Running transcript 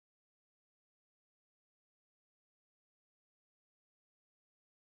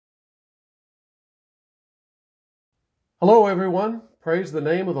Hello, everyone. Praise the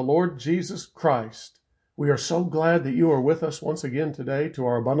name of the Lord Jesus Christ. We are so glad that you are with us once again today to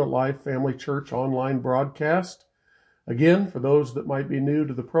our Abundant Life Family Church online broadcast. Again, for those that might be new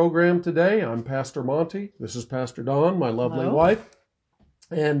to the program today, I'm Pastor Monty. This is Pastor Dawn, my lovely wife.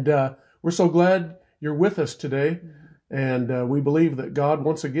 And we're so glad you're with us today. And we believe that God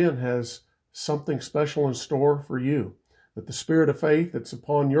once again has something special in store for you. That the spirit of faith that's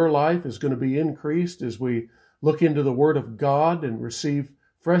upon your life is going to be increased as we look into the Word of God and receive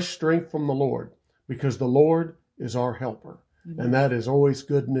fresh strength from the Lord, because the Lord is our helper. And that is always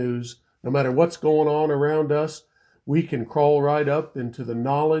good news. No matter what's going on around us, we can crawl right up into the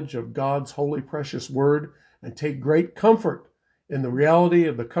knowledge of God's holy, precious Word and take great comfort in the reality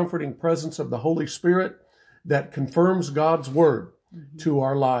of the comforting presence of the Holy Spirit that confirms God's Word to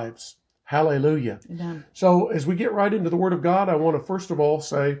our lives. Hallelujah. Amen. So as we get right into the Word of God, I want to first of all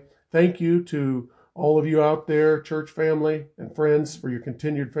say thank you to all of you out there, church family and friends, for your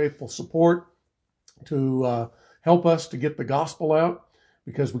continued faithful support to help us to get the gospel out,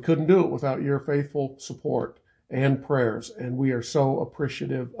 because we couldn't do it without your faithful support and prayers, and we are so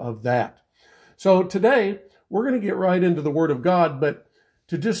appreciative of that. So today, we're going to get right into the Word of God, but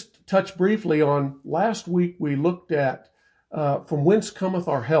to just touch briefly on, last week we looked at from whence cometh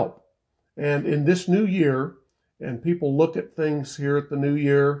our help. And in this new year, and people look at things here at the new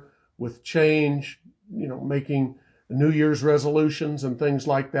year with change, making New Year's resolutions and things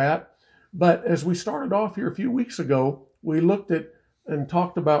like that. But as we started off here a few weeks ago, we looked at and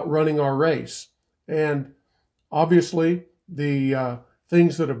talked about running our race. And obviously, the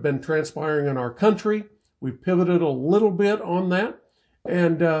things that have been transpiring in our country, we've pivoted a little bit on that.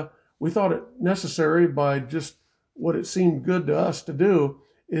 And we thought it necessary, by just what it seemed good to us to do,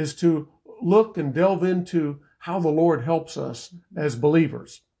 is to look and delve into how the Lord helps us as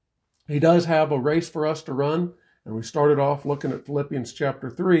believers. He does have a race for us to run, and we started off looking at Philippians chapter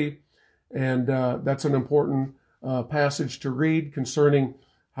 3, and that's an important passage to read concerning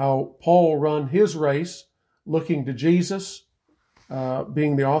how Paul run his race, looking to Jesus,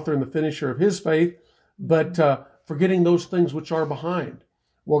 being the author and the finisher of his faith, but forgetting those things which are behind.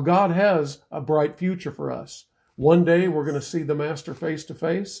 Well, God has a bright future for us. One day we're going to see the Master face to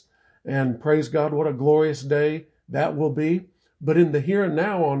face, and praise God, what a glorious day that will be. But in the here and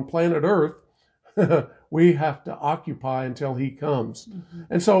now on planet Earth, we have to occupy until He comes.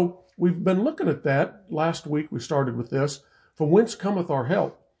 And so we've been looking at that. Last week we started with this. From whence cometh our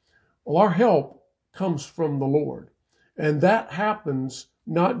help? Well, our help comes from the Lord. And that happens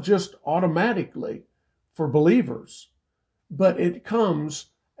not just automatically for believers, but it comes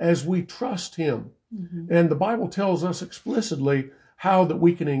as we trust Him. And the Bible tells us explicitly how that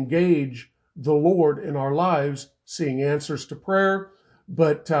we can engage the Lord in our lives, seeing answers to prayer,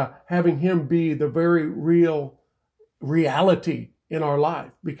 but having Him be the very real reality in our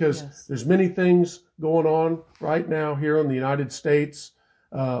life. Because there's many things going on right now here in the United States,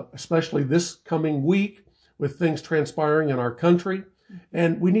 especially this coming week, with things transpiring in our country.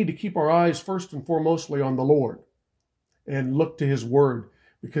 And we need to keep our eyes first and foremostly on the Lord and look to His Word,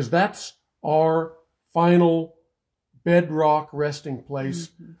 because that's our final bedrock resting place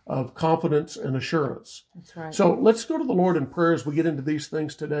of confidence and assurance. That's right. So let's go to the Lord in prayer as we get into these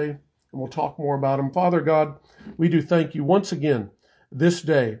things today, and we'll talk more about them. Father God, we do thank You once again this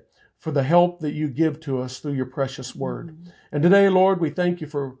day for the help that You give to us through Your precious Word. And today, Lord, we thank You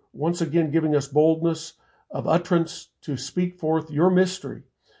for once again giving us boldness of utterance to speak forth Your mystery,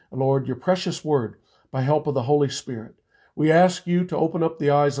 Lord, Your precious Word, by help of the Holy Spirit. We ask You to open up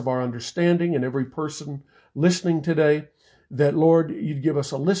the eyes of our understanding, and every person listening today, that, Lord, You'd give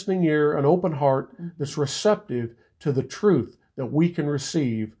us a listening ear, an open heart that's receptive to the truth that we can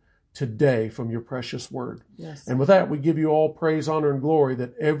receive today from Your precious Word. Yes. And with that, we give You all praise, honor, and glory,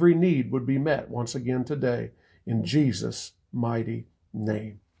 that every need would be met once again today, in Jesus' mighty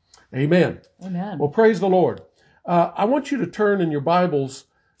name. Amen. Amen. Well, praise the Lord. I want you to turn in your Bibles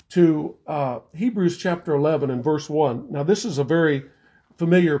to Hebrews chapter 11 and verse 1. Now, this is a very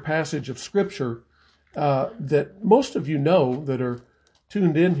familiar passage of Scripture that most of you know that are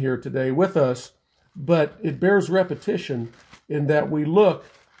tuned in here today with us, but it bears repetition in that we look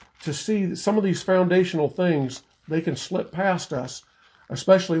to see some of these foundational things. They can slip past us,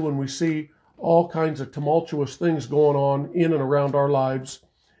 especially when we see all kinds of tumultuous things going on in and around our lives.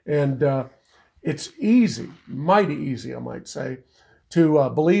 And it's easy, mighty easy, I might say, to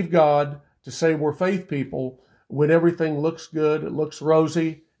believe God, to say we're faith people when everything looks good, it looks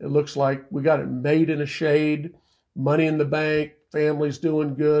rosy, it looks like we got it made in a shade, money in the bank, family's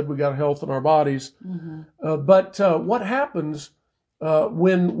doing good, we got health in our bodies. But what happens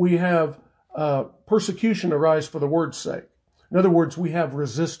when we have persecution arise for the word's sake. In other words, we have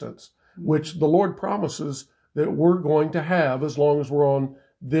resistance, which the Lord promises that we're going to have as long as we're on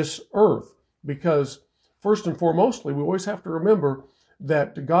this earth. Because first and foremostly, we always have to remember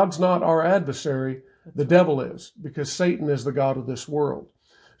that God's not our adversary, the devil is, because Satan is the god of this world.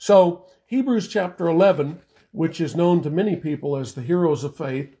 So Hebrews chapter 11, which is known to many people as the heroes of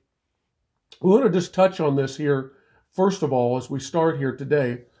faith, we want to just touch on this here, first of all, as we start here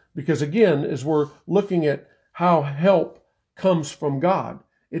today, because again, as we're looking at how help comes from God,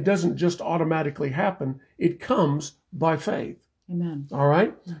 it doesn't just automatically happen. It comes by faith. Amen. All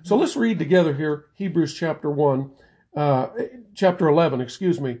right? Mm-hmm. So let's read together here Hebrews chapter 11,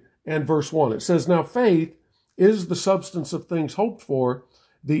 and verse 1. It says, "Now faith is the substance of things hoped for,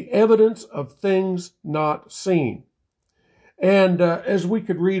 the evidence of things not seen." And as we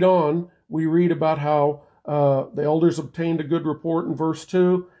could read on, we read about how the elders obtained a good report in verse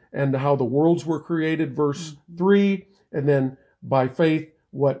 2, and how the worlds were created, verse 3, and then by faith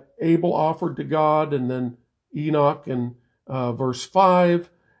what Abel offered to God, and then Enoch in verse 5,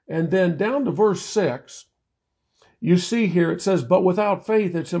 and then down to verse 6, you see here it says, "But without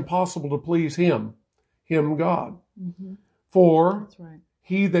faith it's impossible to please him," God. Mm-hmm. "For That's right.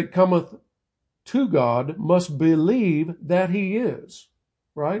 he that cometh to God must believe that he is,"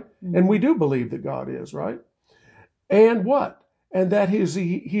 right? Mm-hmm. And we do believe that God is, right? "And what? And that he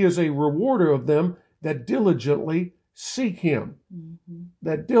is a rewarder of them that diligently seek him." Mm-hmm.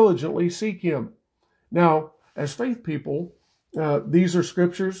 That diligently seek him. Now, as faith people, these are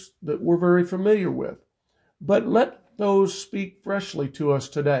scriptures that we're very familiar with. But let those speak freshly to us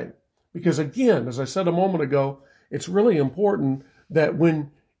today. Because again, as I said a moment ago, it's really important that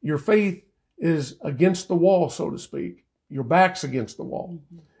when your faith is against the wall, so to speak, your back's against the wall,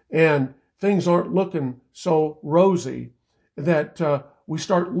 and things aren't looking so rosy, that we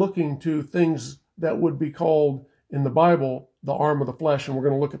start looking to things that would be called in the Bible the arm of the flesh. And we're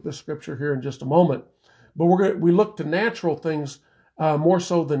going to look at this scripture here in just a moment. But we look to natural things more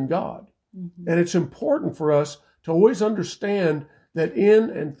so than God. Mm-hmm. And it's important for us to always understand that in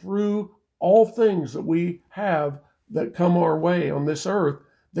and through all things that we have that come our way on this earth,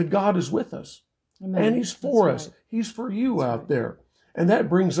 that God is with us. Amen. And he's for us. Right. He's for you out there. And that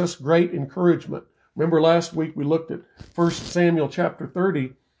brings us great encouragement. Remember last week we looked at 1 Samuel chapter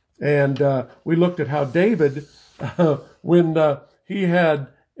 30, and we looked at how David, when he had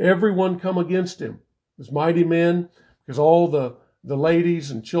everyone come against him, his mighty men, because all the ladies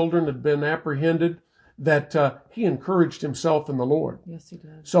and children had been apprehended, that he encouraged himself in the Lord. Yes, he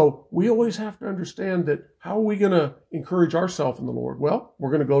did. So we always have to understand that how are we going to encourage ourselves in the Lord? Well,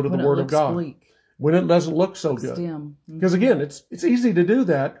 we're going to go to the Word of God. Bleak. When it doesn't look so good. Because again, it's easy to do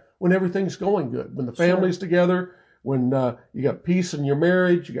that when everything's going good, when the family's together, when you got peace in your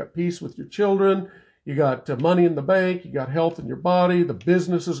marriage, you got peace with your children, you got money in the bank, you got health in your body, the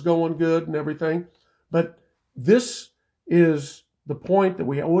business is going good and everything. But this is the point that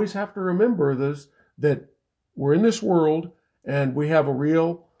we always have to remember, this, that we're in this world and we have a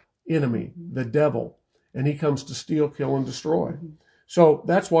real enemy, the devil, and he comes to steal, kill, and destroy. So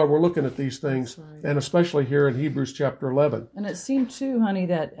that's why we're looking at these things, and especially here in Hebrews chapter 11. And it seemed too, honey,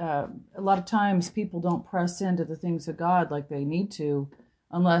 that a lot of times people don't press into the things of God like they need to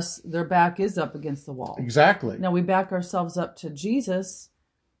unless their back is up against the wall. Exactly. Now we back ourselves up to Jesus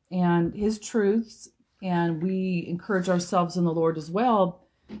and his truths, and we encourage ourselves in the Lord as well.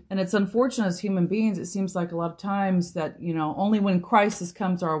 And it's unfortunate as human beings, it seems like a lot of times that, only when crisis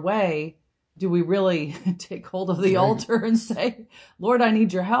comes our way do we really take hold of the altar and say, Lord, I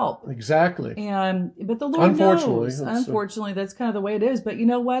need your help. Exactly. But the Lord knows. Unfortunately, that's kind of the way it is. But you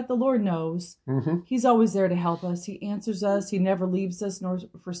know what? The Lord knows. Mm-hmm. He's always there to help us. He answers us. He never leaves us nor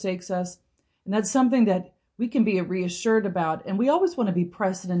forsakes us. And that's something that we can be reassured about. And we always want to be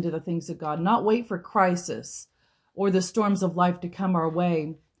pressed into the things of God, not wait for crisis or the storms of life to come our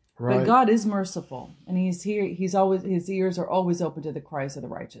way. Right. But God is merciful, and he's here. His ears are always open to the cries of the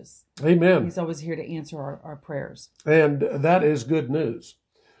righteous. Amen. He's always here to answer our prayers. And that is good news.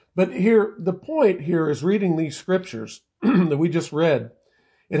 But here, the point here is reading these scriptures that we just read.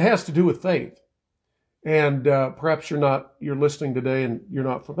 It has to do with faith. And perhaps you're listening today and you're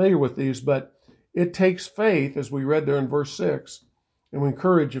not familiar with these, but it takes faith, as we read there in verse 6. And we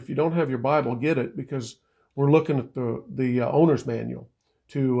encourage, if you don't have your Bible, get it, because we're looking at the owner's manual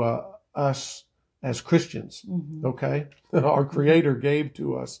to us as Christians, okay? Our Creator gave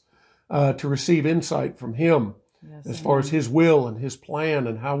to us to receive insight from Him as far as His will and His plan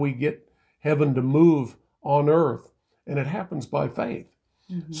and how we get heaven to move on earth. And it happens by faith.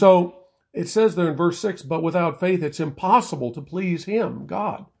 Mm-hmm. So it says there in verse 6, but without faith it's impossible to please Him,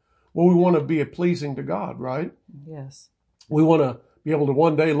 God. Well, we want to be pleasing to God, right? Yes. We want to be able to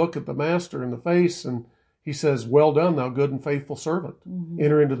one day look at the master in the face and he says, well done, thou good and faithful servant.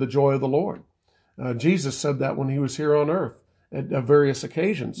 Enter into the joy of the Lord. Jesus said that when he was here on earth at various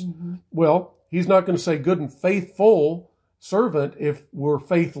occasions. Well, he's not going to say good and faithful servant if we're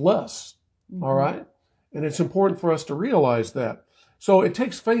faithless. All right? And it's important for us to realize that. So it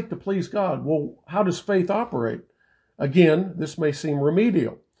takes faith to please God. Well, how does faith operate? Again, this may seem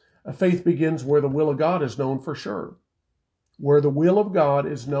remedial. A faith begins where the will of God is known for sure. Where the will of God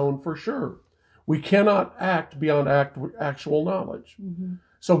is known for sure. We cannot act beyond actual knowledge.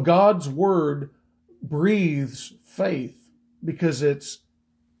 So God's word breathes faith because it's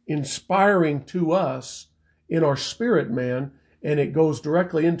inspiring to us in our spirit man, and it goes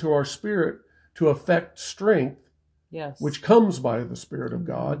directly into our spirit to affect strength, which comes by the Spirit of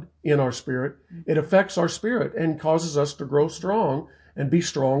God in our spirit. It affects our spirit and causes us to grow strong and be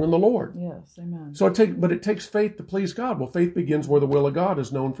strong in the Lord. Yes, amen. So it takes faith to please God. Well, faith begins where the will of God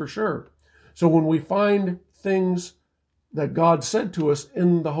is known for sure. So when we find things that God said to us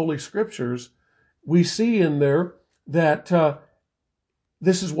in the Holy Scriptures, we see in there that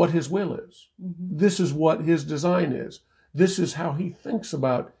this is what his will is. This is what his design is. This is how he thinks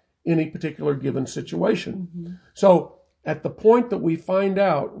about any particular given situation. So at the point that we find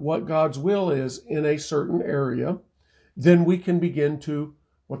out what God's will is in a certain area, then we can begin to,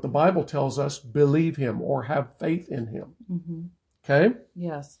 what the Bible tells us, believe him or have faith in him. Okay?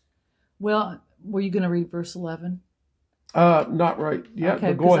 Yes. Well, were you going to read verse 11? Not right yet,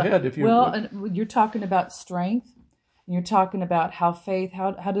 okay, but go ahead if you would. And you're talking about strength, and you're talking about how faith,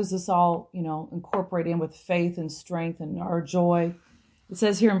 how does this all, incorporate in with faith and strength and our joy? It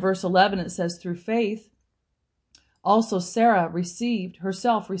says here in verse 11, it says, through faith, also Sarah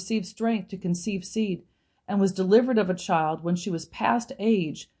herself received strength to conceive seed, and was delivered of a child when she was past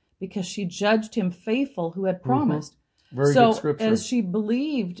age, because she judged him faithful who had promised. Very good scripture. As she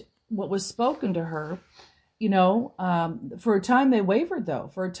believed what was spoken to her, for a time they wavered, though.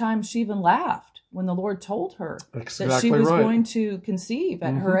 For a time she even laughed when the Lord told her that she was going to conceive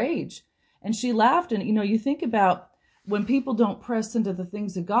at her age. And she laughed. And, you think about when people don't press into the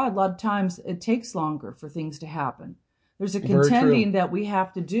things of God, a lot of times it takes longer for things to happen. There's a contending that we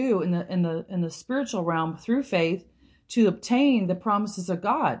have to do in the spiritual realm through faith to obtain the promises of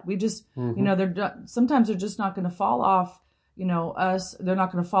God. We just, sometimes they're just not going to fall off, us. They're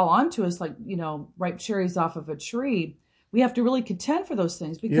not going to fall onto us like, ripe cherries off of a tree. We have to really contend for those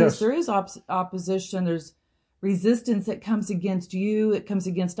things because there is opposition. There's resistance that comes against you. It comes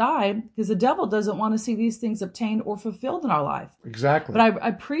against I, because the devil doesn't want to see these things obtained or fulfilled in our life. Exactly. But I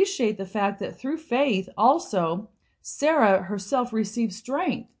appreciate the fact that through faith also, Sarah herself received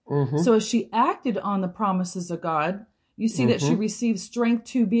strength. So as she acted on the promises of God, you see that she received strength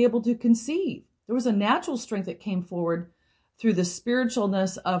to be able to conceive. There was a natural strength that came forward through the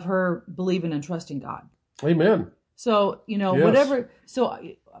spiritualness of her believing and trusting God. Amen. So, whatever. So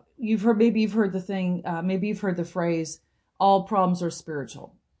you've heard the phrase, all problems are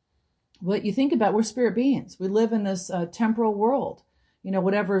spiritual. What you think about, we're spirit beings. We live in this temporal world.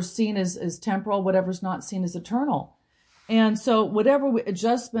 Whatever's seen is temporal, whatever's not seen is eternal. And so whatever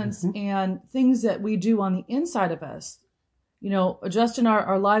adjustments and things that we do on the inside of us, adjusting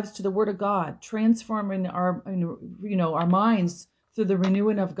our lives to the Word of God, transforming our minds through the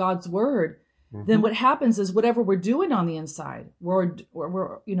renewing of God's Word, then what happens is whatever we're doing on the inside, we're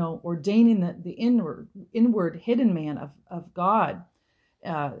ordaining the inward hidden man of God.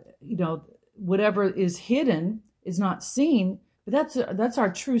 Whatever is hidden is not seen, but that's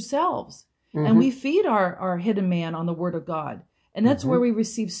our true selves. And we feed our hidden man on the Word of God. And that's where we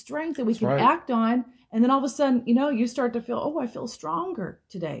receive strength that we can act on. And then all of a sudden, you start to feel, I feel stronger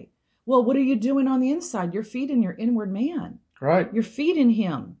today. Well, what are you doing on the inside? You're feeding your inward man. Right. You're feeding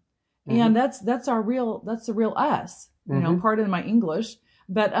him. And that's the real us. Pardon my English,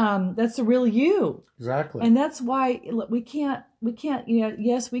 but that's the real you. Exactly. And that's why we can't,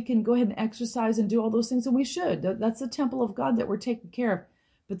 yes, we can go ahead and exercise and do all those things, and we should. That's the temple of God that we're taking care of.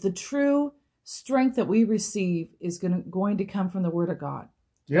 But the true strength that we receive is going to come from the Word of God.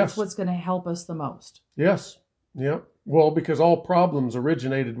 Yes. That's what's going to help us the most. Yes. Yeah. Well, because all problems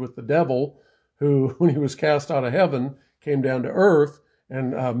originated with the devil, who, when he was cast out of heaven, came down to earth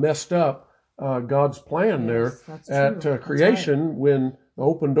and messed up God's plan there at creation when the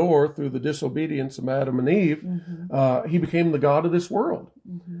open door through the disobedience of Adam and Eve, he became the God of this world.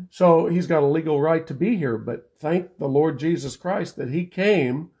 So he's got a legal right to be here, but thank the Lord Jesus Christ that he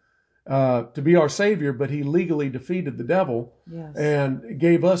came to be our Savior, but he legally defeated the devil and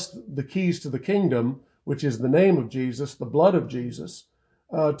gave us the keys to the kingdom, which is the name of Jesus, the blood of Jesus,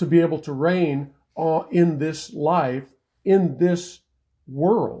 to be able to reign in this life, in this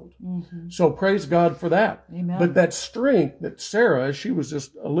world. Mm-hmm. So praise God for that. Amen. But that strength that Sarah, as she was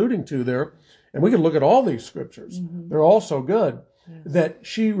just alluding to there, and we can look at all these scriptures, mm-hmm. they're all so good, yes. that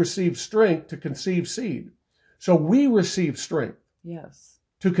she received strength to conceive seed. So we receive strength. Yes.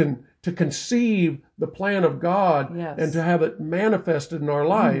 To conceive the plan of God, yes. and to have it manifested in our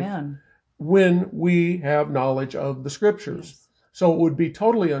life. Amen. When we have knowledge of the scriptures. Yes. So it would be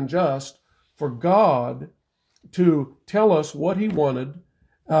totally unjust for God to tell us what he wanted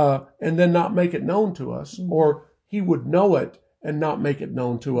and then not make it known to us, mm-hmm. or he would know it and not make it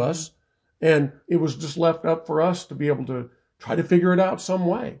known to us. And it was just left up for us to be able to try to figure it out some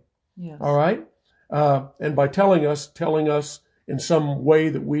way. Yes. All right? And by telling us in some way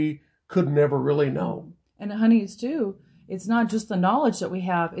that we could never really know. And honey, it's not just the knowledge that we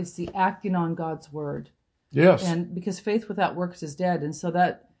have, it's the acting on God's word. Yes. And because faith without works is dead. And so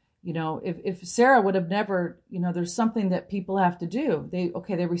that, if Sarah would have never, there's something that people have to do. They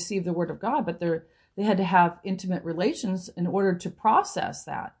received the word of God, but they had to have intimate relations in order to process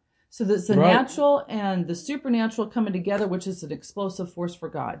that. So that's the right. natural and the supernatural coming together, which is an explosive force for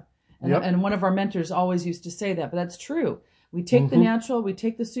God. And, yep. and one of our mentors always used to say that, but that's true. We take mm-hmm. the natural, we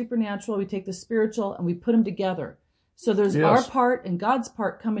take the supernatural, we take the spiritual, and we put them together. So there's yes. our part and God's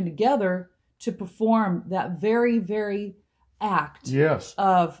part coming together to perform that very, very act yes.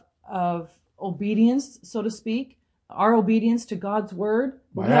 of obedience, so to speak, our obedience to God's word.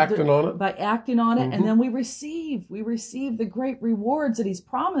 By acting on it. Mm-hmm. And then we receive the great rewards that he's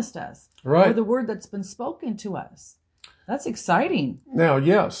promised us. Right. Or the word that's been spoken to us. That's exciting. Now,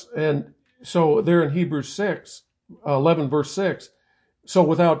 yes. And so there in Hebrews 11 verse 6, so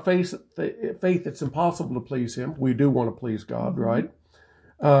without faith, it's impossible to please him. We do want to please God, mm-hmm.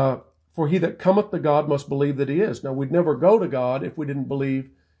 right? For he that cometh to God must believe that he is. Now, we'd never go to God if we didn't believe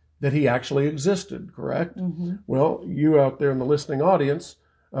that he actually existed, correct? Mm-hmm. Well, you out there in the listening audience,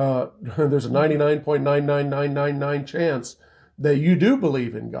 there's a 99.99999 chance that you do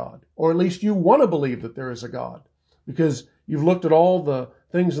believe in God, or at least you want to believe that there is a God, because you've looked at all the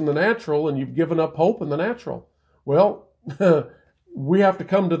things in the natural and you've given up hope in the natural. Well, we have to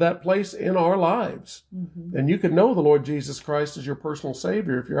come to that place in our lives. Mm-hmm. And you can know the Lord Jesus Christ as your personal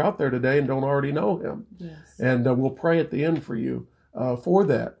Savior if you're out there today and don't already know him. Yes. And we'll pray at the end for you for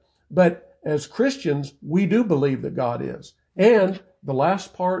that. But as Christians, we do believe that God is. And the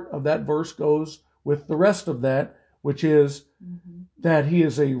last part of that verse goes with the rest of that, which is mm-hmm. that he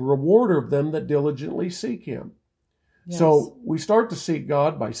is a rewarder of them that diligently seek him. Yes. So we start to seek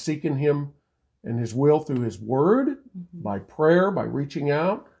God by seeking him and his will through his word, mm-hmm. by prayer, by reaching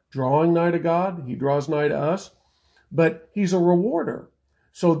out, drawing nigh to God. He draws nigh to us. But he's a rewarder.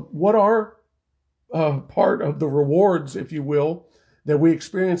 So what are part of the rewards, if you will, that we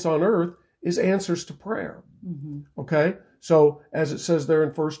experience on earth is answers to prayer. Mm-hmm. Okay? So as it says there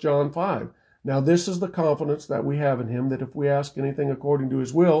in 1 John 5, now this is the confidence that we have in him, that if we ask anything according to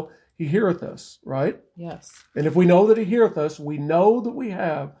his will, he heareth us, right? Yes. And if we know that he heareth us, we know that we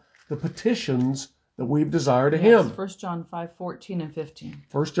have the petitions that we've desired of him. 1 John 5:14 and 15.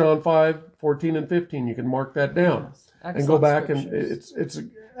 1 John 5:14 and 15. You can mark that down. Yes. And go back scriptures. And it's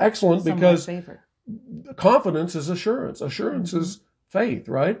excellent because confidence is assurance. Assurance mm-hmm. is faith,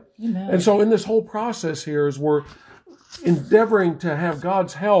 right? Amen. And so in this whole process here, as we're endeavoring to have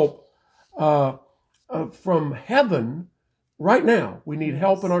God's help from heaven right now, we need yes.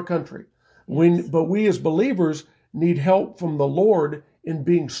 help in our country. Yes. But we as believers need help from the Lord in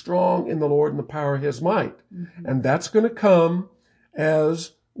being strong in the Lord and the power of his might. Mm-hmm. And that's going to come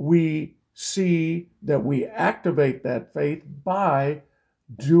as we see that we activate that faith by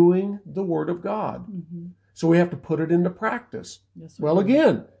doing the word of God. Mm-hmm. So we have to put it into practice. Yes, well,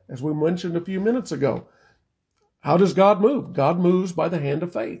 again, as we mentioned a few minutes ago, how does God move? God moves by the hand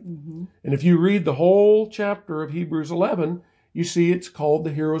of faith. Mm-hmm. And if you read the whole chapter of Hebrews 11, you see it's called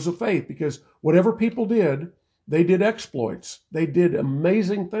the heroes of faith, because whatever people did, they did exploits. They did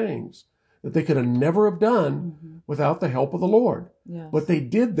amazing things that they could have never have done mm-hmm. without the help of the Lord. Yes. But they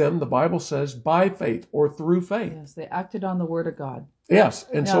did them, the Bible says, by faith or through faith. Yes, they acted on the word of God. Yes,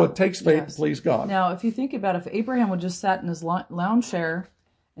 and so it takes faith to please God. Now, if you think about it, if Abraham would just sat in his lounge chair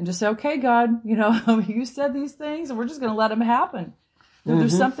and just say, okay, God, you said these things and we're just going to let them happen. Mm-hmm.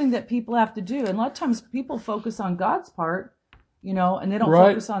 There's something that people have to do. And a lot of times people focus on God's part, and they don't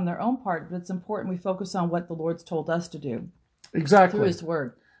right. focus on their own part. But it's important we focus on what the Lord's told us to do. Exactly. Through his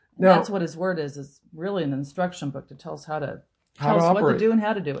word. And now, that's what his word is. It's really an instruction book to tell us what to do and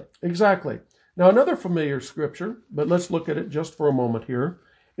how to do it. Exactly. Now, another familiar scripture, but let's look at it just for a moment here,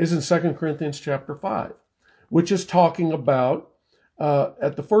 is in 2 Corinthians chapter 5, which is talking about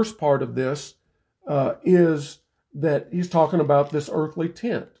at the first part of this is that he's talking about this earthly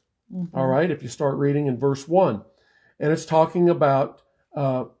tent. Mm-hmm. All right, if you start reading in verse 1, and it's talking about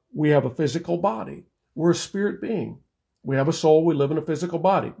we have a physical body. We're a spirit being. We have a soul. We live in a physical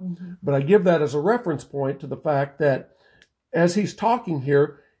body. Mm-hmm. But I give that as a reference point to the fact that as he's talking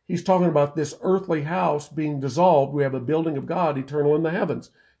here, he's talking about this earthly house being dissolved. We have a building of God eternal in the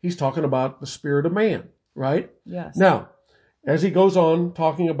heavens. He's talking about the spirit of man, right? Yes. Now, as he goes on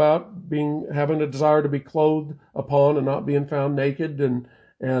talking about having a desire to be clothed upon and not being found naked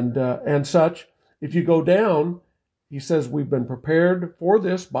and such, if you go down, he says we've been prepared for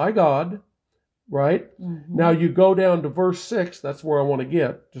this by God, right? Mm-hmm. Now you go down to verse 6, that's where I want to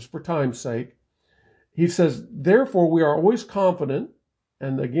get, just for time's sake. He says, therefore we are always confident,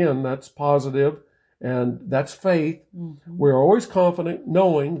 and again, that's positive, and that's faith. Mm-hmm. We are always confident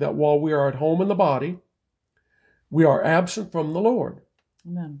knowing that while we are at home in the body, we are absent from the Lord.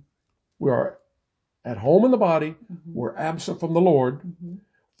 Amen. We are at home in the body, mm-hmm. we're absent from the Lord. Mm-hmm.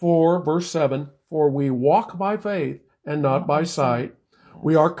 For, verse 7, for we walk by faith and not by sight. Yes.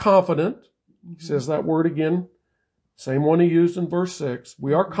 We are confident. Mm-hmm. He says that word again, same one he used in verse 6.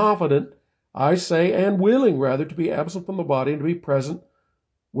 We are confident, I say, and willing rather to be absent from the body and to be present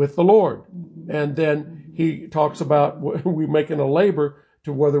with the Lord. Mm-hmm. And then he talks about we making a labor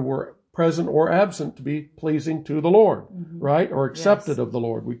to whether we're present or absent to be pleasing to the Lord, mm-hmm. right? Or accepted of the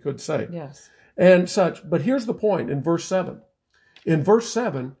Lord, we could say. Yes. And such. But here's the point in verse 7. In verse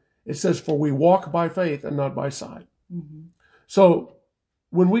 7, it says, for we walk by faith and not by sight. Mm-hmm. So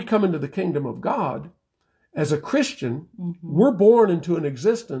when we come into the kingdom of God, as a Christian, mm-hmm. we're born into an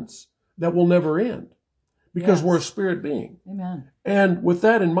existence that will never end because we're a spirit being. Amen. And with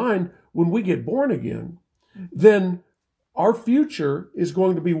that in mind, when we get born again, mm-hmm. then our future is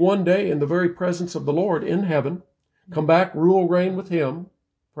going to be one day in the very presence of the Lord in heaven, come back, rule, reign with him.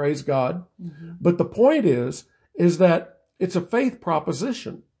 Praise God. Mm-hmm. But the point is that it's a faith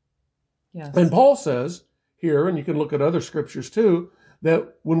proposition. Yes. And Paul says here, and you can look at other scriptures too,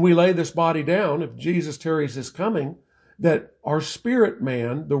 that when we lay this body down, if Jesus tarries his coming, that our spirit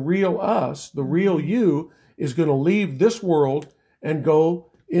man, the real us, the real you, is going to leave this world and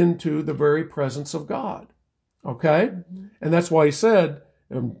go into the very presence of God. Okay? Mm-hmm. And that's why he said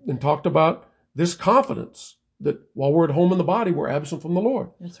and talked about this confidence that while we're at home in the body, we're absent from the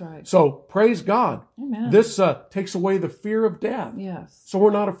Lord. That's right. So praise God. Amen. This takes away the fear of death. Yes. So we're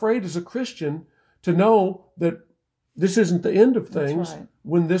not afraid as a Christian to know that this isn't the end of things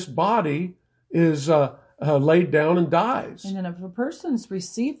when this body is laid down and dies. And then if a person's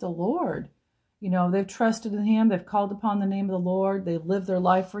received the Lord, they've trusted in him, they've called upon the name of the Lord, they've lived their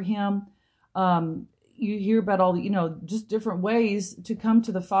life for him. You hear about all the, just different ways to come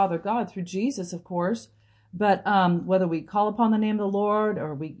to the Father God through Jesus, of course. But whether we call upon the name of the Lord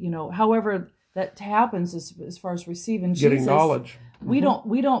or we, however that happens as far as receiving getting Jesus, knowledge. Mm-hmm.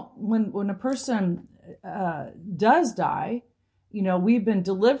 We don't. When a person does die, we've been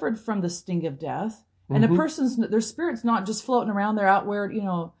delivered from the sting of death, and mm-hmm. their spirit's not just floating around there out where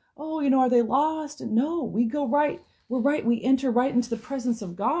are they lost? No, we enter right into the presence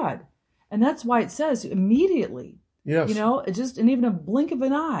of God, and that's why it says immediately. Yes. And even a blink of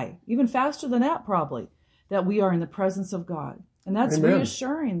an eye, even faster than that probably. That we are in the presence of God. And that's Amen.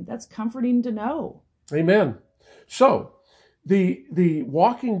 Reassuring. That's comforting to know. Amen. So, the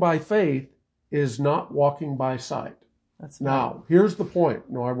walking by faith is not walking by sight. That's right. Now, here's the point.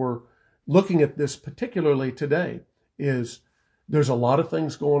 Why we're looking at this particularly today is there's a lot of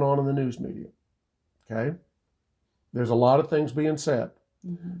things going on in the news media. Okay? There's a lot of things being said.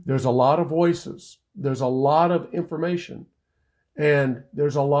 Mm-hmm. There's a lot of voices. There's a lot of information. And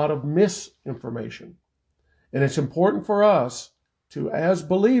there's a lot of misinformation. And it's important for us to, as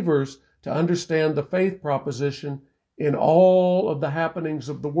believers, to understand the faith proposition in all of the happenings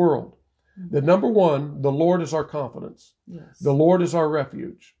of the world. Mm-hmm. That number one, the Lord is our confidence. Yes. The Lord is our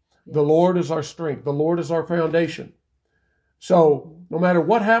refuge. Yes. The Lord is our strength. The Lord is our foundation. So no matter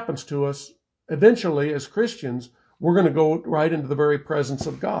what happens to us, eventually as Christians, we're going to go right into the very presence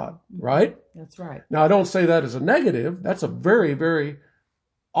of God, right? That's right. Now, I don't say that as a negative. That's a very, very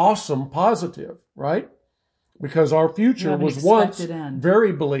awesome positive, right? Because our future was once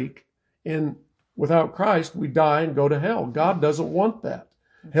very bleak. Without Christ, we die and go to hell. God doesn't want that.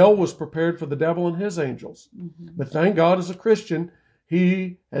 Hell was prepared for the devil and his angels. Mm-hmm. But thank God, as a Christian,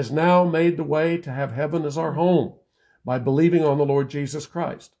 he has now made the way to have heaven as our home by believing on the Lord Jesus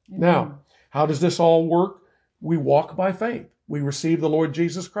Christ. Amen. Now, how does this all work? We walk by faith. We receive the Lord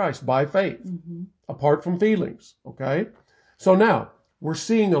Jesus Christ by faith, apart from feelings, okay? So now, we're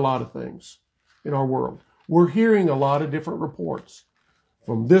seeing a lot of things in our world. We're hearing a lot of different reports.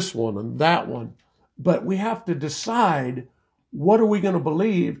 from this one and that one. But we have to decide, what are we going to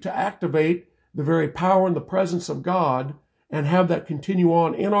believe to activate the very power and the presence of God and have that continue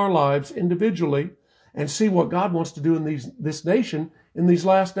on in our lives individually, and see what God wants to do in this nation in these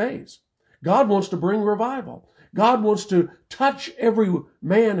last days. God wants to bring revival. God wants to touch every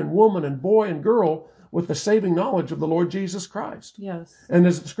man and woman and boy and girl with the saving knowledge of the Lord Jesus Christ. Yes. And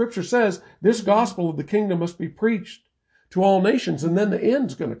as the scripture says, this gospel of the kingdom must be preached to all nations, and then the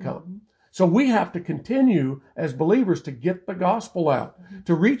end's going to come. Mm-hmm. So we have to continue as believers to get the gospel out,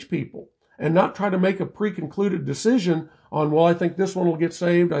 to reach people, and not try to make a pre-concluded decision on, well, I think this one will get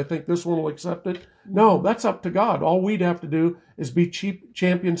saved, I think this one will accept it. No, that's up to God. All we'd have to do is be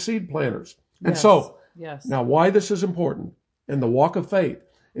champion seed planters. And so, now why this is important in the walk of faith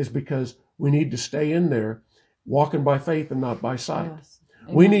is because we need to stay in there, walking by faith and not by sight. Yes.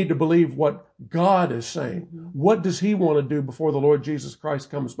 We need to believe what God is saying. Mm-hmm. What does He want to do before the Lord Jesus Christ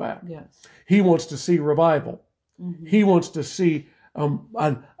comes back? Yes. He wants to see revival. Mm-hmm. He wants to see a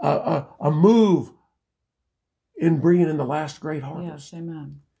move in bringing in the last great harvest. Yes,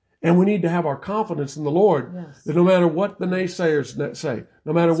 amen. And we need to have our confidence in the Lord, that no matter what the naysayers say,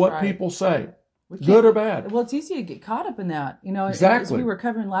 no matter what people say, good or bad. Well, it's easy to get caught up in that. Exactly. As we were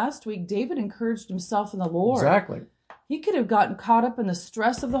covering last week, David encouraged himself in the Lord. Exactly. He could have gotten caught up in the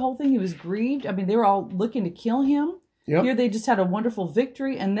stress of the whole thing. He was grieved. I mean, they were all looking to kill him. Yep. Here they just had a wonderful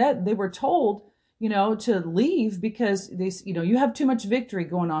victory, and that they were told, to leave because you have too much victory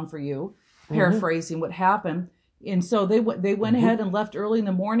going on for you. Paraphrasing what happened. And so they went ahead and left early in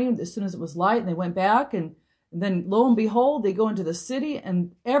the morning as soon as it was light, and they went back, and then lo and behold, they go into the city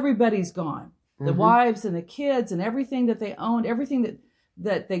and everybody's gone. The wives and the kids and everything that they owned, everything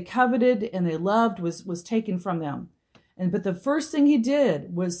that they coveted and they loved was taken from them. But the first thing he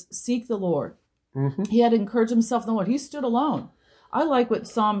did was seek the Lord. Mm-hmm. He had to encourage himself in the Lord. He stood alone. I like what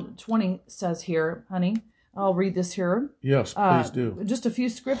Psalm 20 says here, honey. I'll read this here. Yes, please do. Just a few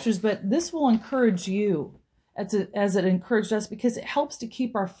scriptures, but this will encourage you as it encouraged us, because it helps to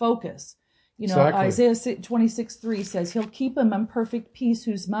keep our focus. Exactly. Isaiah 26:3 says, He'll keep him in perfect peace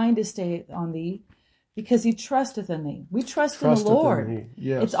whose mind is stayed on thee, because he trusteth in thee. We trust in the Lord.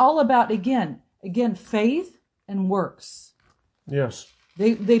 Yes. It's all about, again, faith and works. Yes.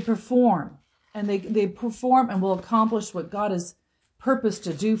 They perform, and they perform and will accomplish what God has purposed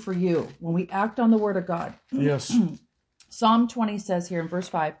to do for you when we act on the word of God. Yes. Psalm 20 says here in verse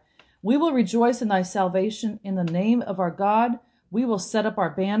 5, we will rejoice in thy salvation in the name of our God. We will set up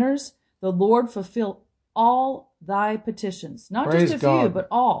our banners. The Lord fulfill all thy petitions. Not Praise just a few, but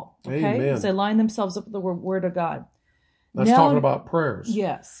all. Okay? Amen. As they line themselves up with the word of God. That's talking about prayers.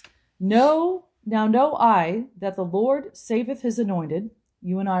 Yes. Now know I that the Lord saveth his anointed.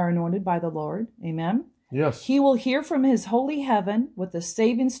 You and I are anointed by the Lord. Amen. Yes. He will hear from his holy heaven with the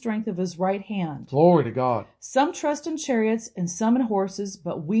saving strength of his right hand. Glory to God. Some trust in chariots and some in horses,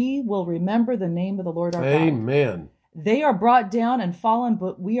 but we will remember the name of the Lord our God. Amen. They are brought down and fallen,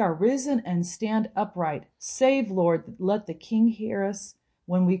 but we are risen and stand upright. Save, Lord, let the King hear us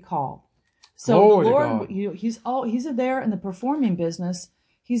when we call. So Glory the Lord, he's there in the performing business.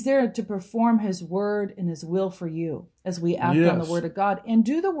 He's there to perform his word and his will for you as we act on the word of God and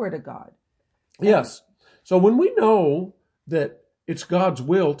do the word of God. Yes. So when we know that it's God's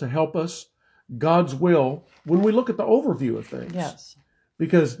will to help us, God's will, when we look at the overview of things. Yes.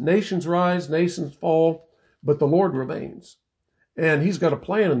 Because nations rise, nations fall, but the Lord remains. And He's got a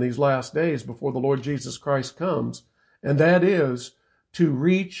plan in these last days before the Lord Jesus Christ comes, and that is to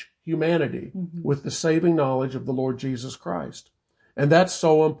reach humanity with the saving knowledge of the Lord Jesus Christ. And that's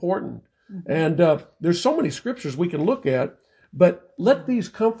so important. And there's so many scriptures we can look at, but let these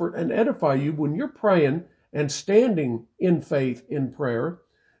comfort and edify you when you're praying and standing in faith in prayer,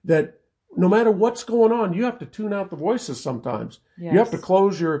 that no matter what's going on, you have to tune out the voices sometimes. Yes. You have to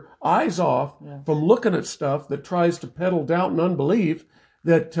close your eyes off from looking at stuff that tries to peddle doubt and unbelief,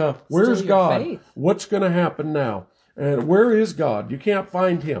 that where's God? Faith. What's going to happen now? And where is God? You can't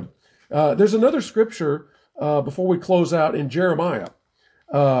find Him. There's another scripture before we close out in Jeremiah,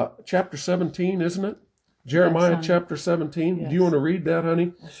 chapter 17, isn't it? Jeremiah chapter 17. Yes. Do you want to read that,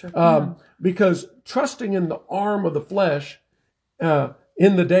 honey? Sure. Because trusting in the arm of the flesh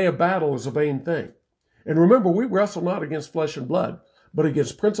in the day of battle is a vain thing. And remember, we wrestle not against flesh and blood, but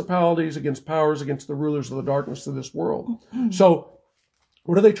against principalities, against powers, against the rulers of the darkness of this world. So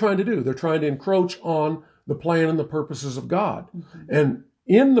what are they trying to do? They're trying to encroach on the plan and the purposes of God. And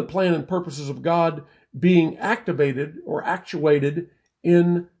in the plan and purposes of God being activated or actuated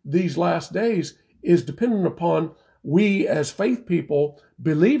in these last days is dependent upon we as faith people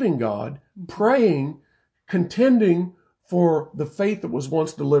believing God, praying, contending for the faith that was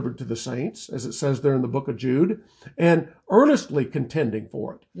once delivered to the saints, as it says there in the book of Jude, and earnestly contending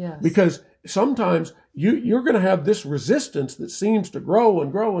for it. Yes. Because sometimes you're going to have this resistance that seems to grow and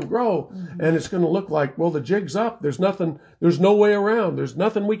grow and grow, and it's going to look like, well, the jig's up. There's no way around. There's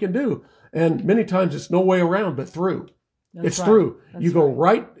nothing we can do. And many times it's no way around but through. It's right. Through. That's you go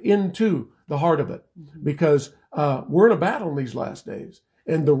right into the heart of it, because we're in a battle in these last days.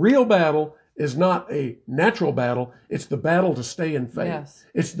 And the real battle is not a natural battle. It's the battle to stay in faith. Yes.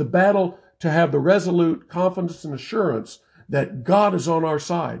 It's the battle to have the resolute confidence and assurance that God is on our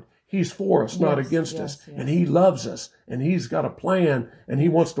side. He's for us, not against us. And He loves us, and He's got a plan, and He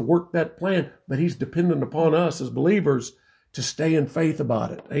wants to work that plan, but He's dependent upon us as believers to stay in faith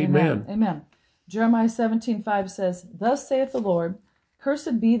about it. Amen. Amen. Jeremiah 17:5 says, Thus saith the Lord,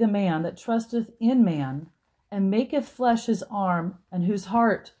 Cursed be the man that trusteth in man, and maketh flesh his arm, and whose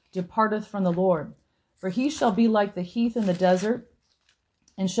heart departeth from the Lord. For he shall be like the heath in the desert,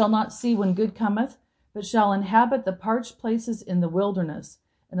 and shall not see when good cometh, but shall inhabit the parched places in the wilderness,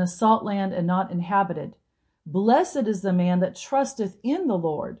 in a salt land and not inhabited. Blessed is the man that trusteth in the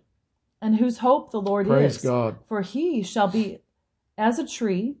Lord, and whose hope the Lord Praise is. God. For he shall be as a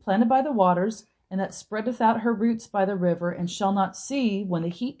tree planted by the waters, and that spreadeth out her roots by the river, and shall not see when the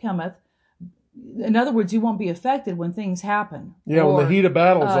heat cometh. In other words, you won't be affected when things happen. Yeah, when the heat of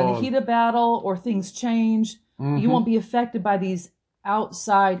battle's on. The heat of battle or things change. You won't be affected by these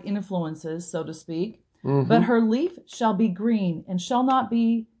outside influences, so to speak. But her leaf shall be green, and shall not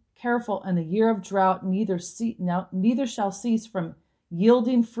be careful in the year of drought, neither shall cease from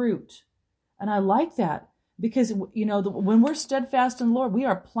yielding fruit. And I like that, because when we're steadfast in the Lord, we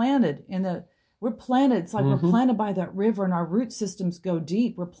are planted we're planted. It's like we're planted by that river, and our root systems go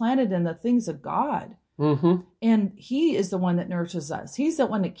deep. We're planted in the things of God. And He is the one that nourishes us. He's the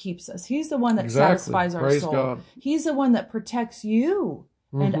one that keeps us. He's the one that satisfies our Praise soul. God. He's the one that protects you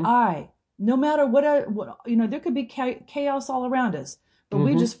and I. No matter what, there could be chaos all around us, but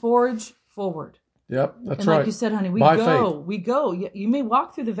we just forge forward. Yep, that's and right. Like you said, honey, we go. You may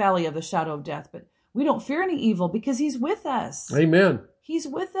walk through the valley of the shadow of death, but we don't fear any evil because He's with us. Amen. He's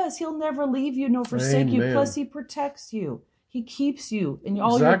with us. He'll never leave you nor forsake you. Plus, He protects you. He keeps you in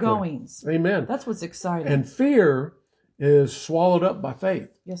all your goings. Amen. That's what's exciting. And fear is swallowed up by faith.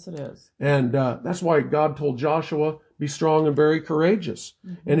 Yes, it is. And that's why God told Joshua, be strong and very courageous.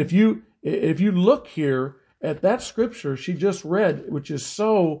 And if you look here at that scripture she just read, which is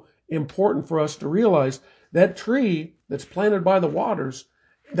so important for us to realize, that tree that's planted by the waters,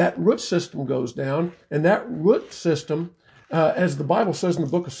 that root system goes down, and that root system, as the Bible says in the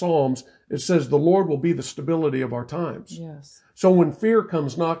book of Psalms, it says the Lord will be the stability of our times. Yes. So when fear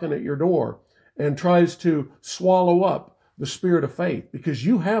comes knocking at your door and tries to swallow up the spirit of faith, because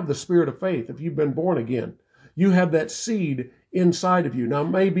you have the spirit of faith if you've been born again, you have that seed inside of you. Now, it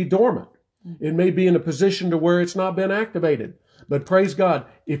may be dormant. It may be in a position to where it's not been activated. But praise God,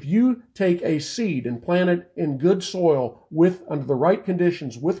 if you take a seed and plant it in good soil under the right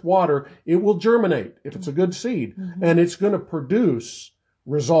conditions with water, it will germinate if it's a good seed, and it's going to produce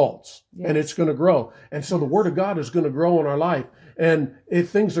results, and it's going to grow. And so the Word of God is going to grow in our life, and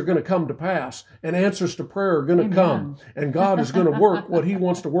things are going to come to pass, and answers to prayer are going to come, and God is going to work what He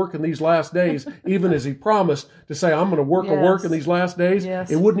wants to work in these last days, even as He promised to say, I'm going to work a work in these last days.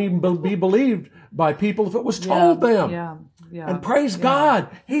 It wouldn't even be believed by people if it was told them. Yeah. And praise God,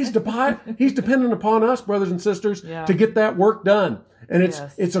 He's dependent upon us, brothers and sisters, to get that work done. And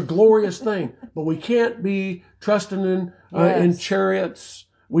it's a glorious thing. But we can't be trusting in chariots.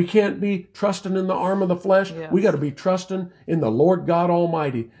 We can't be trusting in the arm of the flesh. We got to be trusting in the Lord God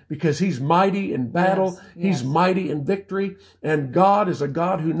Almighty, because He's mighty in battle. He's mighty in victory. And God is a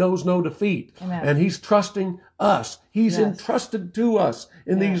God who knows no defeat. Amen. And He's trusting us. He's entrusted to us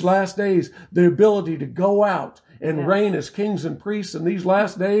in these last days the ability to go out and reign as kings and priests in these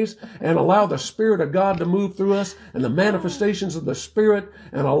last days, and allow the Spirit of God to move through us, and the manifestations of the Spirit,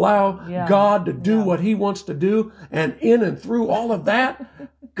 and allow God to do what He wants to do. And in and through all of that,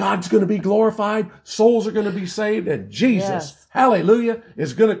 God's going to be glorified, souls are going to be saved, and Jesus, hallelujah,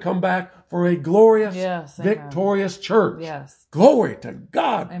 is going to come back for a glorious, victorious church. Glory to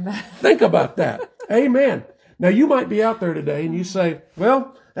God. Amen. Think about that. Amen. Now, you might be out there today and you say,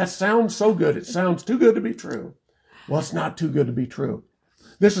 well, that sounds so good. It sounds too good to be true. Well, it's not too good to be true.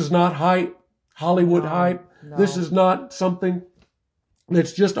 This is not hype, Hollywood hype. No. This is not something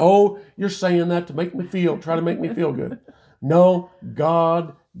that's just, you're saying that to make me try to make me feel good. No,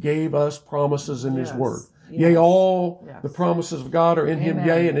 God gave us promises in His Word. Yea, all the promises of God are in Him,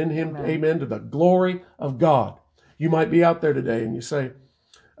 yea, and in Him, amen, to the glory of God. You might be out there today and you say,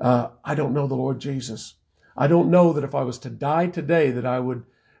 I don't know the Lord Jesus. I don't know that if I was to die today that I would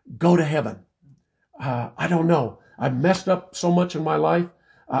go to heaven. I don't know. I've messed up so much in my life.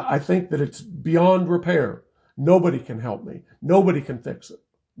 I think that it's beyond repair. Nobody can help me. Nobody can fix it.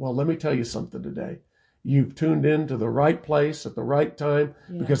 Well, let me tell you something today. You've tuned in to the right place at the right time,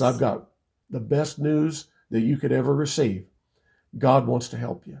 because I've got the best news that you could ever receive. God wants to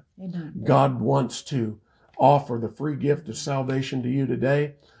help you. Amen. God wants to offer the free gift of salvation to you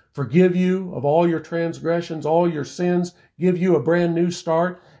today, forgive you of all your transgressions, all your sins, give you a brand new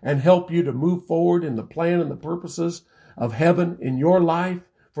start, and help you to move forward in the plan and the purposes of heaven in your life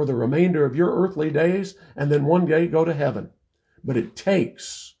for the remainder of your earthly days, and then one day go to heaven. But it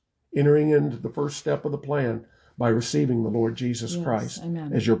takes entering into the first step of the plan by receiving the Lord Jesus Christ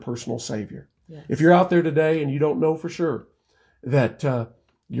as your personal Savior. Yes. If you're out there today and you don't know for sure that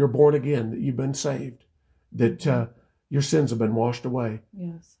you're born again, that you've been saved, that your sins have been washed away,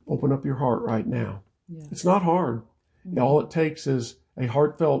 open up your heart right now. Yes. It's not hard. All it takes is a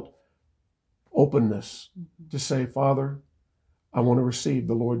heartfelt openness to say, Father, I want to receive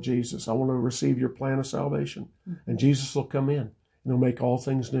the Lord Jesus. I want to receive your plan of salvation. And Jesus will come in and he'll make all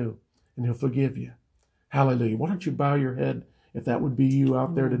things new and he'll forgive you. Hallelujah. Why don't you bow your head if that would be you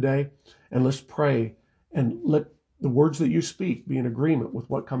out there today, and let's pray and let the words that you speak be in agreement with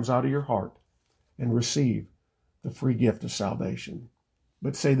what comes out of your heart, and receive the free gift of salvation.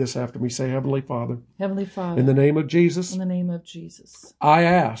 But say this after me. Say, Heavenly Father. Heavenly Father. In the name of Jesus. In the name of Jesus. I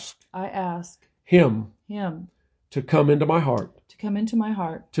ask Him to come into my heart. To come into my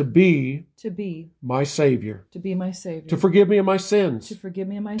heart. To be my Savior. To be my Savior. To forgive me of my sins. To forgive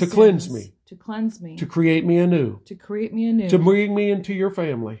me of my sins. To cleanse me. To create me anew. To bring me into your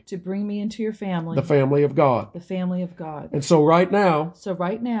family. The family of God. And so right now.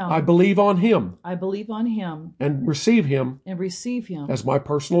 I believe on Him. And receive Him. As my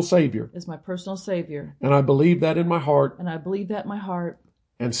personal Savior. And I believe that in my heart.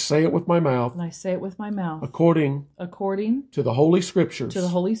 And say it with my mouth. According to the Holy Scriptures.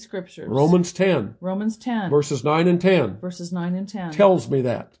 Romans 10. Verses 9 and 10. Tells me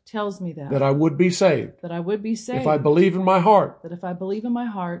that. That I would be saved. If I believe in my heart.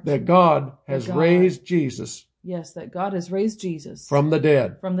 That God has raised Jesus. Yes, that God has raised Jesus. From the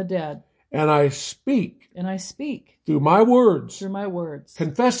dead. And I speak. Through my words.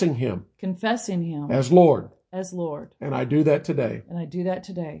 Confessing Him. As Lord. And I do that today.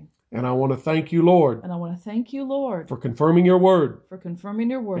 And I want to thank you, Lord. For confirming your word.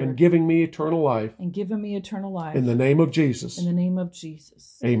 And giving me eternal life. In the name of Jesus.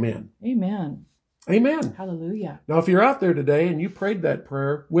 Amen. Amen. Hallelujah. Now, if you're out there today and you prayed that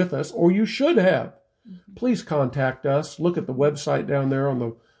prayer with us, or you should have, please contact us. Look at the website down there on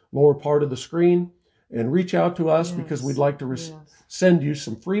the lower part of the screen and reach out to us, because we'd like to send you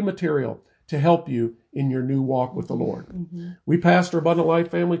some free material to help you in your new walk with the Lord. We pastor Abundant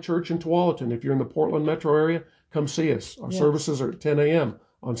Life Family Church in Tualatin. If you're in the Portland metro area, come see us. Our services are at 10 a.m.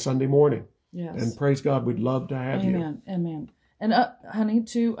 on Sunday morning. And praise God, we'd love to have you. Amen. And honey,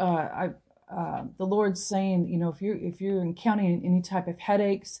 too, the Lord's saying, if you're encountering any type of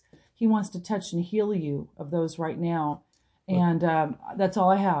headaches, He wants to touch and heal you of those right now. And that's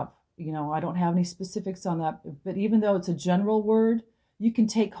all I have. I don't have any specifics on that. But even though it's a general word, you can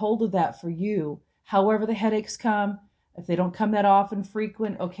take hold of that for you. However the headaches come, if they don't come that often,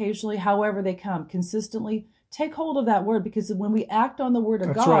 frequent, occasionally, however they come, consistently, take hold of that word, because when we act on the word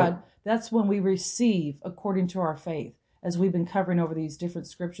of God, that's when we receive according to our faith, as we've been covering over these different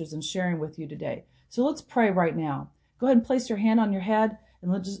scriptures and sharing with you today. So let's pray right now. Go ahead and place your hand on your head,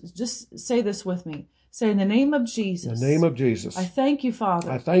 and let's just say this with me. Say, in the name of Jesus. In the name of Jesus. I thank you, Father.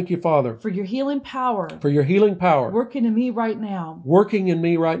 I thank you, Father. For your healing power. Working in me right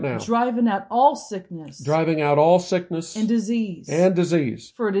now. Driving out all sickness. And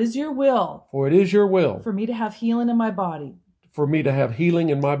disease. For it is your will. For me to have healing in my body.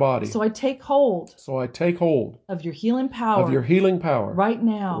 So I take hold. Of your healing power. Right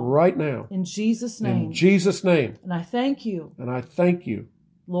now. In Jesus' name. And I thank you.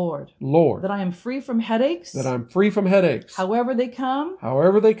 Lord, that I am free from headaches. However they come.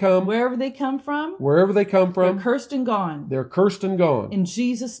 Wherever they come from. They're cursed and gone. In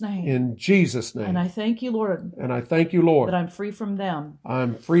Jesus' name. And I thank you, Lord. That I'm free from them.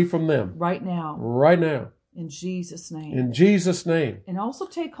 Right now. In Jesus' name. And also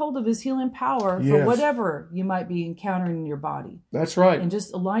take hold of His healing power for whatever you might be encountering in your body. That's right. And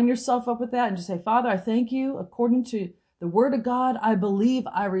just align yourself up with that and just say, Father, I thank you according to the word of God. I believe,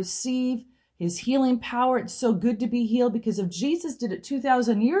 I receive His healing power. It's so good to be healed, because if Jesus did it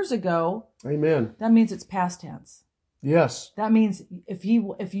 2,000 years ago, amen, that means it's past tense. Yes. That means if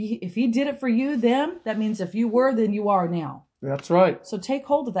he did it for you, that means if you were, then you are now. That's right. So take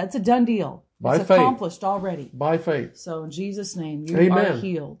hold of that. It's a done deal. By it's faith. Accomplished already. By faith. So in Jesus' name, you Amen. are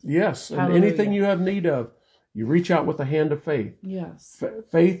healed. Yes. Hallelujah. And anything you have need of, you reach out with the hand of faith. Yes.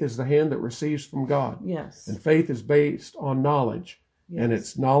 Faith is the hand that receives from God. Yes. And faith is based on knowledge. Yes. And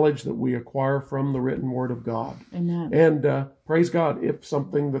it's knowledge that we acquire from the written word of God. Amen. And praise God, if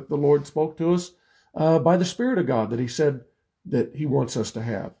something that the Lord spoke to us by the Spirit of God that he said that he wants us to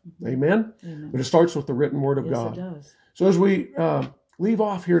have. Amen? Amen. But it starts with the written word of God. Yes, it does. So as we leave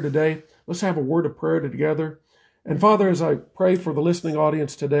off here today, let's have a word of prayer together. And Father, as I pray for the listening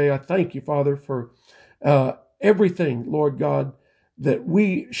audience today, I thank you, Father, for everything, Lord God, that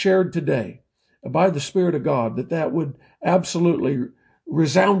we shared today by the Spirit of God, that would absolutely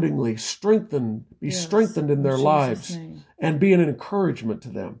resoundingly be strengthened in their lives and be an encouragement to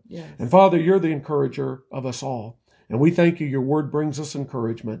them. Yes. And Father, you're the encourager of us all. And we thank you. Your word brings us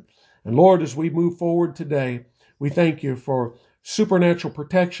encouragement. And Lord, as we move forward today, we thank you for supernatural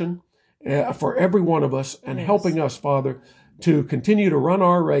protection for every one of us and helping us, Father, to continue to run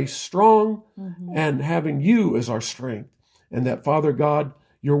our race strong and having you as our strength. And that, Father God,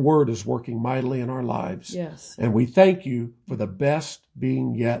 your word is working mightily in our lives. Yes. And we thank you for the best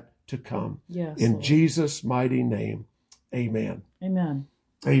being yet to come. Yes, in Lord. Jesus' mighty name, amen. Amen.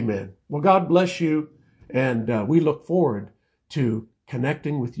 Amen. Well, God bless you. And we look forward to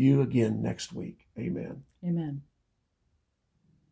connecting with you again next week. Amen. Amen.